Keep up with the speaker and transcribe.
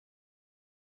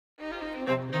We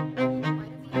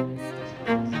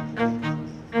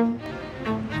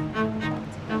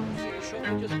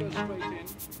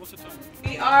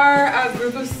are a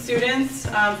group of students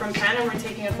from Penn, and we're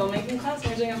taking a filmmaking class,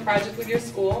 and we're doing a project with your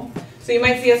school. So you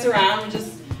might see us around. We're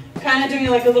just kind of doing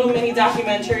like a little mini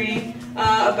documentary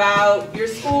about your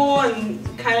school and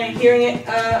kind of hearing it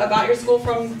about your school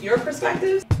from your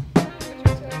perspectives.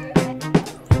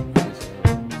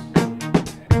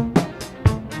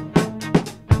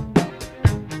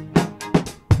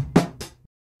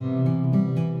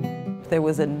 There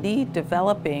was a need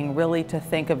developing really to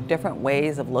think of different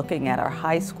ways of looking at our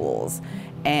high schools,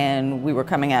 and we were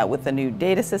coming out with a new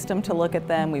data system to look at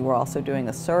them. We were also doing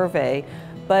a survey,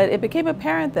 but it became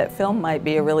apparent that film might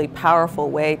be a really powerful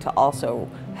way to also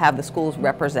have the schools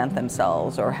represent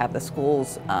themselves, or have the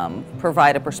schools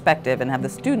provide a perspective and have the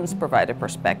students provide a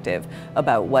perspective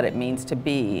about what it means to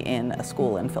be in a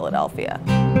school in Philadelphia.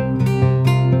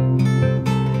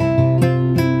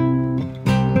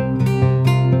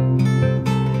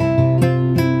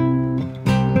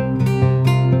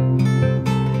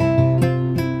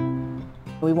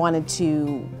 We wanted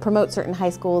to promote certain high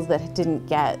schools that didn't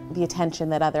get the attention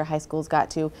that other high schools got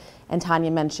to. And Tanya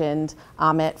mentioned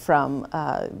Amit from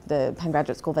the Penn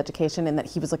Graduate School of Education, and that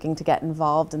he was looking to get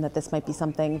involved, and that this might be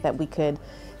something that we could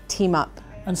team up.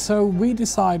 And so we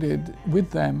decided with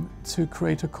them to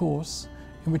create a course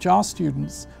in which our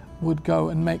students would go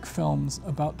and make films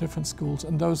about different schools,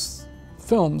 and those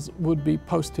films would be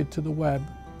posted to the web,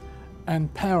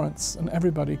 and parents and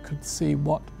everybody could see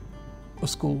what a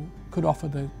school could offer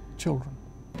their children.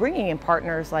 Bringing in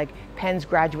partners like Penn's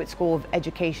Graduate School of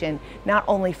Education, not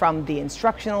only from the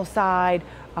instructional side,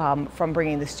 from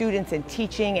bringing the students and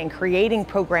teaching and creating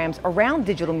programs around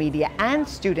digital media and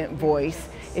student voice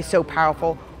is so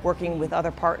powerful. Working with other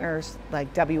partners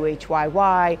like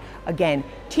WHYY, again,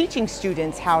 teaching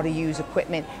students how to use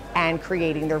equipment and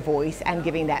creating their voice and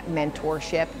giving that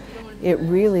mentorship. It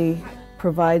really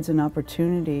provides an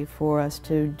opportunity for us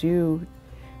to do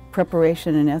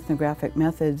preparation in ethnographic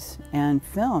methods and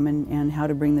film, and how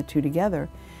to bring the two together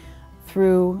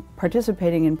through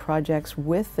participating in projects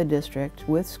with the district,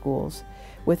 with schools,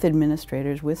 with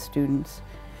administrators, with students,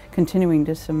 continuing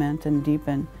to cement and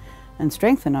deepen and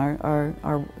strengthen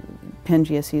our Penn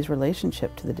GSE's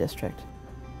relationship to the district.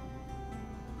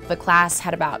 The class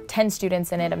had about 10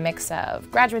 students in it, a mix of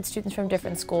graduate students from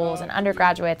different schools and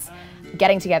undergraduates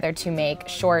getting together to make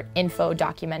short info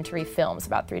documentary films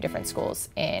about 3 different schools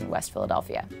in West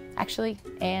Philadelphia, actually,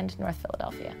 and North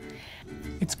Philadelphia.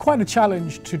 It's quite a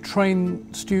challenge to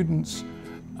train students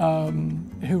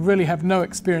who really have no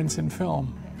experience in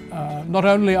film. Not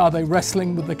only are they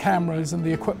wrestling with the cameras and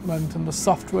the equipment and the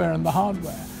software and the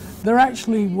hardware, they're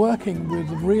actually working with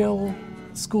real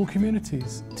school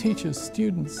communities, teachers,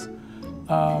 students,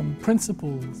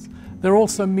 principals. They're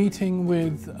also meeting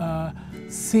with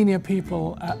senior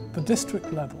people at the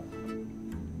district level.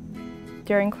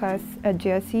 During class at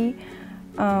GSE,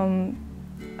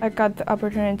 I got the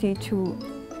opportunity to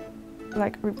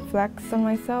reflect on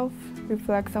myself,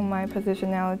 reflect on my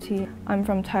positionality. I'm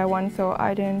from Taiwan, so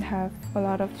I didn't have a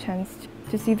lot of chance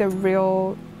to see the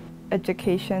real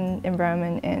education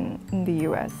environment in the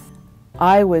US.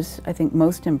 I was, I think,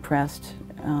 most impressed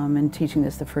in teaching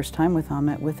this the first time with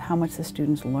Amit, with how much the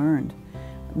students learned.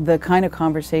 The kind of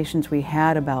conversations we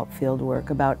had about fieldwork,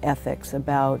 about ethics,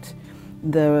 about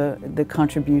the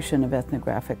contribution of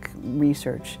ethnographic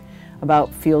research,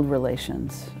 about field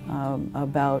relations,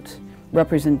 about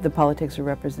the politics of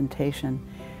representation,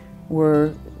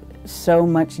 were so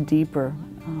much deeper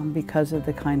because of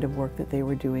the kind of work that they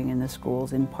were doing in the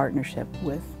schools in partnership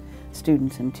with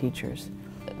students and teachers.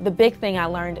 The big thing I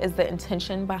learned is the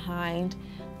intention behind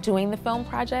doing the film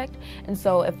project. And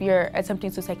so if you're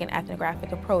attempting to take an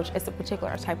ethnographic approach, it's a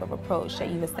particular type of approach that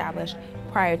you've established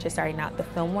prior to starting out the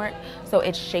film work. So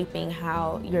it's shaping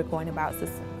how you're going about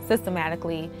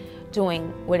systematically doing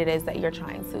what it is that you're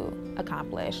trying to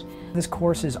accomplish. This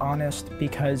course is honest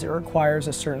because it requires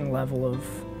a certain level of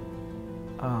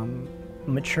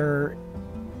mature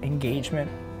engagement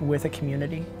with a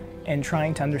community and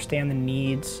trying to understand the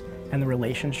needs and the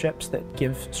relationships that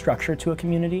give structure to a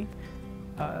community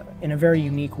in a very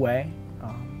unique way,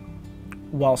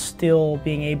 while still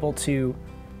being able to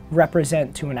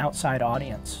represent to an outside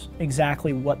audience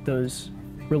exactly what those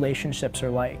relationships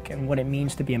are like and what it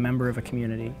means to be a member of a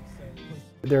community.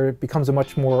 There becomes a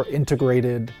much more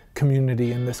integrated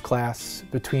community in this class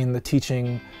between the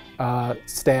teaching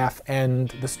staff and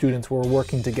the students. We're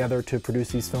working together to produce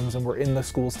these films, and we're in the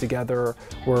schools together,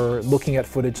 we're looking at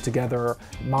footage together.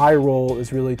 My role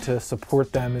is really to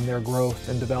support them in their growth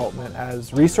and development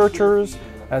as researchers,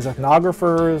 as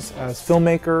ethnographers, as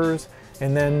filmmakers,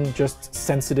 and then just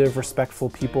sensitive, respectful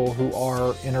people who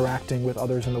are interacting with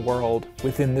others in the world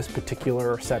within this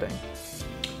particular setting.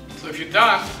 So if you're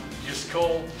done, just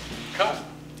call cut.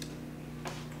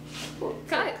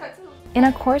 Cut. In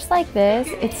a course like this,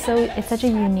 it's such a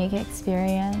unique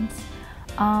experience,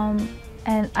 and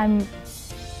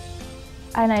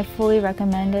I fully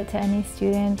recommend it to any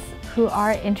students who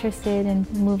are interested in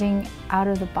moving out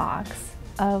of the box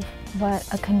of what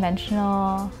a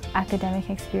conventional academic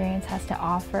experience has to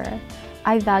offer.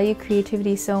 I value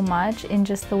creativity so much in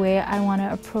just the way I want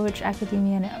to approach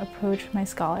academia and approach my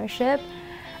scholarship,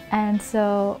 and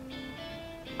so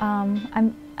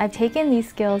I've taken these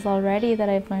skills already that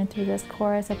I've learned through this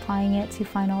course, applying it to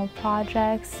final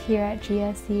projects here at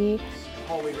GSE.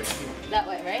 Hallway right here. That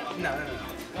way, right? No.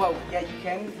 Well, yeah, you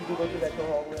can go through that door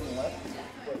all the way on the left.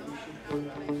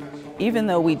 Even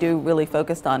though we do really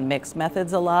focused on mixed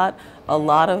methods a lot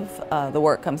of the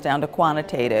work comes down to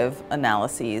quantitative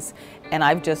analyses. And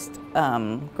I've just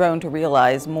grown to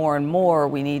realize more and more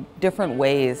we need different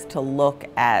ways to look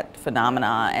at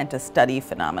phenomena and to study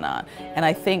phenomena. And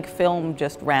I think film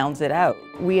just rounds it out.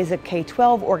 We as a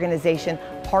K-12 organization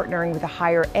partnering with a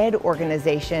higher ed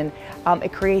organization,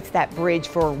 it creates that bridge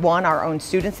for one, our own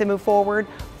students to move forward,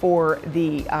 for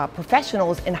the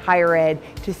professionals in higher ed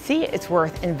to see it's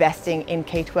worth investing in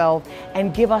K-12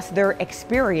 and give us their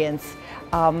experience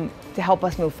to help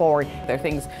us move forward. There are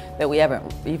things that we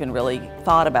haven't even really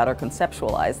thought about or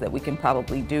conceptualized that we can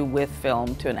probably do with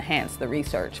film to enhance the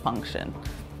research function.